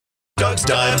Doug's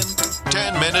Dime.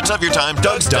 10 minutes of your time,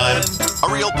 Doug's Dime.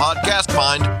 A real podcast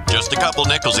find. Just a couple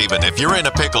nickels even. If you're in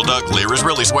a pickle, Doug Lear is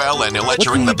really swell and he'll let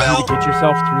you ring the bell. What do you do to get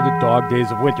yourself through the dog days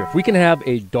of winter? If we can have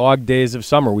a dog days of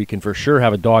summer, we can for sure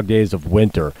have a dog days of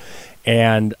winter.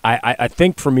 And I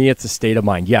think for me, it's a state of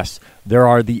mind. Yes, there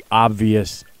are the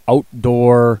obvious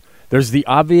outdoor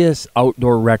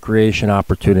recreation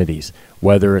opportunities,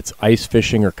 whether it's ice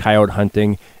fishing or coyote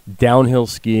hunting, downhill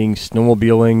skiing,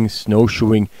 snowmobiling,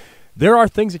 snowshoeing. There are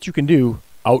things that you can do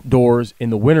outdoors in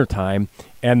the wintertime.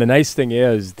 And the nice thing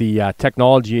is the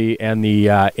technology and the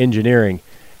engineering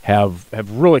have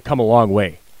really come a long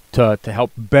way to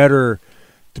help better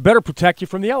protect you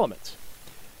from the elements.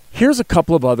 Here's a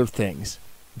couple of other things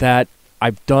that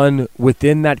I've done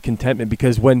within that contentment,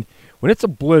 because when it's a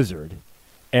blizzard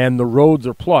and the roads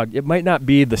are plugged, it might not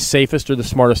be the safest or the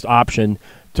smartest option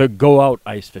to go out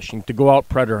ice fishing, to go out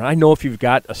predator. I know if you've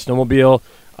got a snowmobile,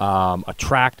 a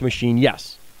tracked machine,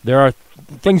 yes, there are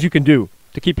things you can do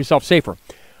to keep yourself safer.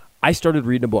 I started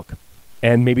reading a book,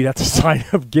 and maybe that's a sign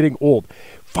of getting old.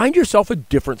 Find yourself a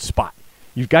different spot.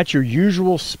 You've got your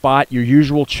usual spot, your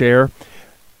usual chair.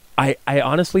 I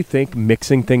honestly think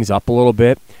mixing things up a little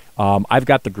bit. I've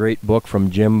got the great book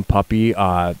from Jim Puppy,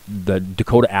 the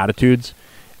Dakota Attitudes,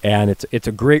 and it's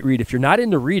a great read. If you're not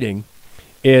into reading,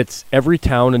 it's Every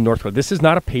Town in North Dakota. This is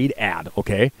not a paid ad,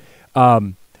 okay?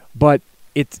 But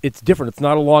it's different. It's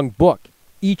not a long book.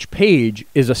 Each page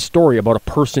is a story about a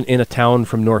person in a town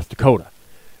from North Dakota.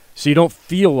 So you don't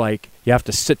feel like you have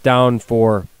to sit down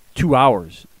for 2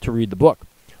 hours to read the book.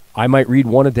 I might read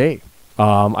one a day.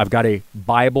 I've got a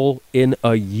Bible in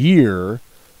a year,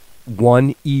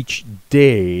 one each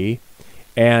day,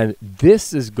 and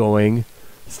this is going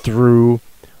through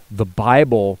the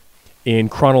Bible in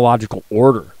chronological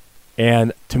order.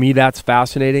 And to me, that's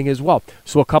fascinating as well.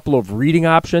 So a couple of reading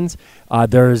options.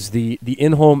 There's the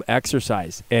in-home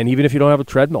exercise. And even if you don't have a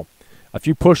treadmill, a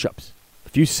few push-ups, a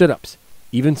few sit-ups,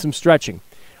 even some stretching.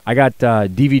 I got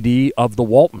DVD of the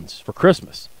Waltons for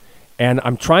Christmas. And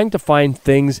I'm trying to find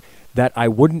things that I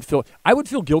would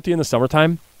feel guilty in the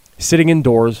summertime sitting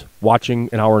indoors watching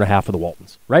an hour and a half of the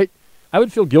Waltons, right? I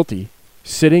would feel guilty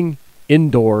sitting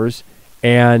indoors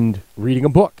and reading a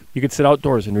book. You could sit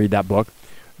outdoors and read that book.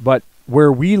 But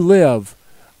where we live,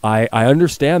 I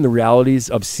understand the realities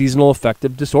of seasonal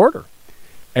affective disorder.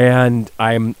 And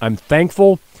I'm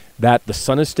thankful that the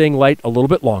sun is staying light a little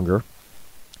bit longer.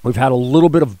 We've had a little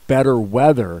bit of better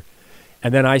weather.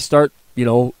 And then I start,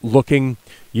 looking,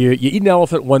 you eat an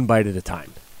elephant one bite at a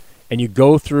time. And you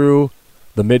go through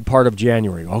the mid part of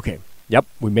January. Okay, yep,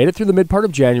 we made it through the mid part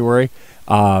of January.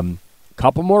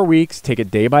 Couple more weeks, take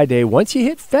it day by day. Once you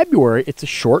hit February, it's a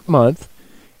short month.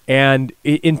 And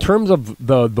in terms of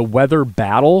the weather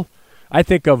battle, I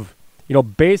think of,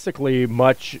 basically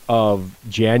much of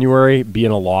January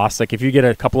being a loss. Like if you get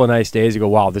a couple of nice days, you go,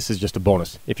 wow, this is just a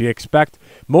bonus. If you expect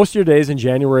most of your days in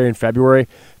January and February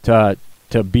to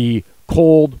be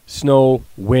cold, snow,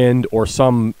 wind, or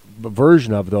some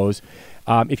version of those,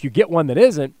 if you get one that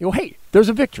isn't, you go, hey, there's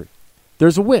a victory.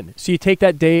 There's a win. So you take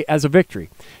that day as a victory,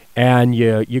 and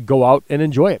you go out and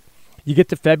enjoy it. You get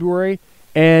to February,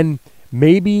 and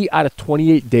maybe out of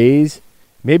 28 days,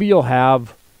 maybe you'll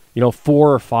have, 4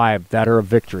 or 5 that are a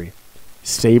victory.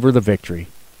 Savor the victory.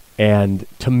 And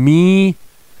to me,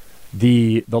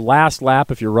 the last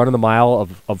lap, if you're running the mile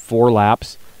of 4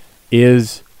 laps,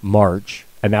 is March.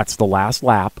 And that's the last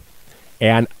lap.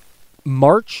 And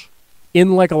March,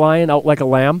 in like a lion, out like a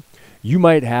lamb, you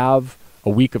might have a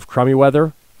week of crummy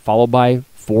weather, followed by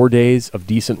 4 days of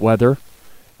decent weather.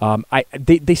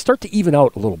 They start to even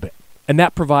out a little bit. And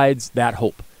that provides that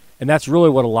hope. And that's really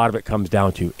what a lot of it comes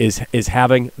down to, is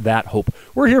having that hope.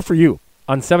 We're here for you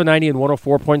on 790 and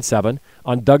 104.7,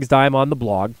 on Doug's Dime on the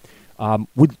blog.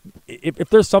 If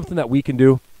there's something that we can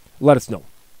do, let us know,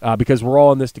 because we're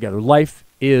all in this together. Life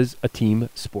is a team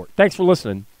sport. Thanks for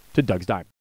listening to Doug's Dime.